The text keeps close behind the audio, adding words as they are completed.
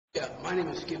Yeah, my name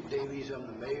is Skip Davies. I'm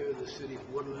the mayor of the city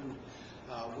of Woodland.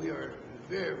 We are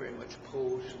very, very much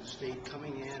opposed to the state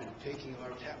coming in and taking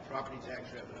our property tax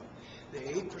revenue. The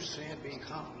 8% being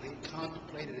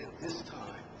contemplated at this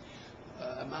time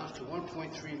amounts to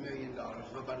 $1.3 million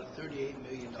of about a $38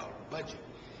 million budget.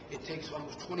 It takes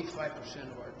almost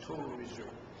 25% of our total reserve.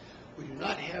 We do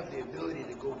not have the ability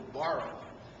to go borrow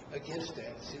against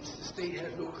that since the state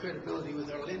has no credibility with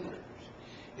our lenders.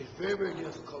 It's very, very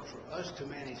difficult for us to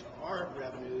manage our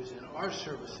revenues and our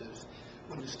services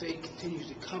when the state continues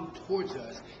to come towards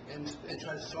us and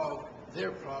try to solve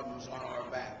their problems on our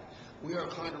back. We are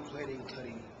contemplating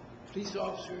cutting police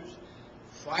officers,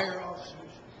 fire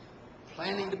officers,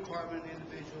 planning department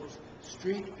individuals,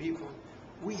 street people.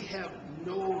 We have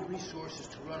no resources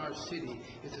to run our city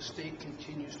if the state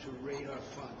continues to raid our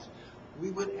funds.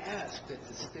 We would ask that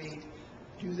the state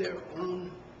do their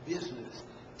own business,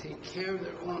 take care of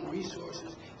their own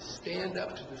resources, stand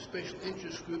up to the special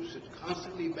interest groups that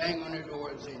constantly bang on their door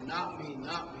and say, not me,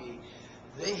 not me.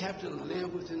 They have to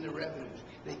live within the revenues.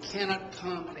 They cannot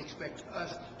come and expect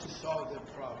us to solve their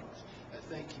problems. I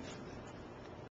thank you for that.